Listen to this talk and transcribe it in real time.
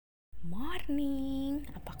morning,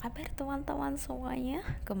 apa kabar teman-teman semuanya?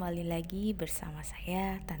 Kembali lagi bersama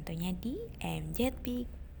saya tentunya di MZB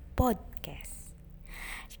Podcast.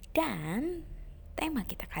 Dan tema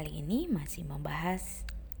kita kali ini masih membahas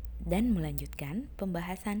dan melanjutkan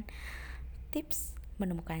pembahasan tips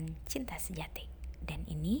menemukan cinta sejati. Dan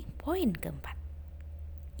ini poin keempat.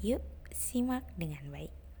 Yuk simak dengan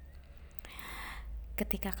baik.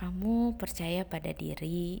 Ketika kamu percaya pada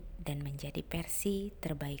diri dan menjadi versi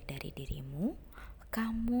terbaik dari dirimu,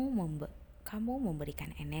 kamu memberikan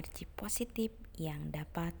energi positif yang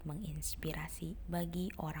dapat menginspirasi bagi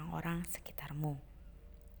orang-orang sekitarmu.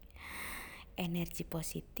 Energi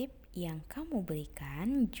positif yang kamu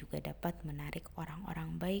berikan juga dapat menarik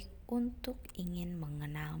orang-orang baik untuk ingin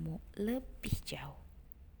mengenalmu lebih jauh.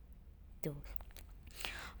 Tuh,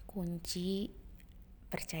 kunci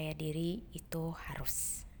percaya diri itu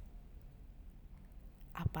harus.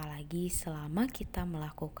 Apalagi selama kita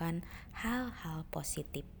melakukan hal-hal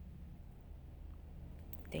positif.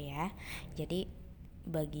 Itu ya. Jadi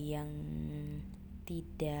bagi yang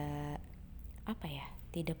tidak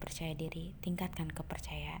tidak percaya diri, tingkatkan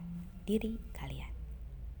kepercayaan diri kalian.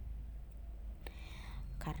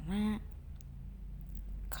 Karena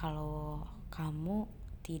kalau kamu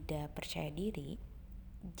tidak percaya diri,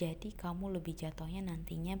 jadi kamu lebih jatuhnya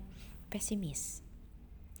nantinya pesimis.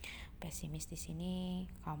 Pesimis di sini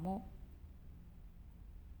kamu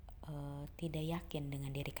tidak yakin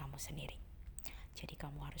dengan diri kamu sendiri. Jadi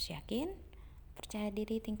kamu harus yakin, percaya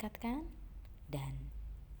diri tingkatkan, dan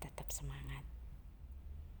tetap semangat.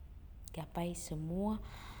 Gapai semua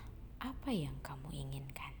apa yang kamu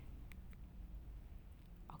inginkan.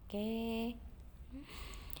 Oke.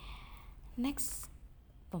 Next,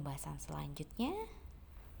 pembahasan selanjutnya.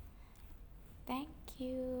 Thank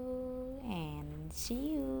you and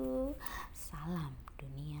see you. Salam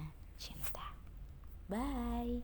dunia cinta. Bye.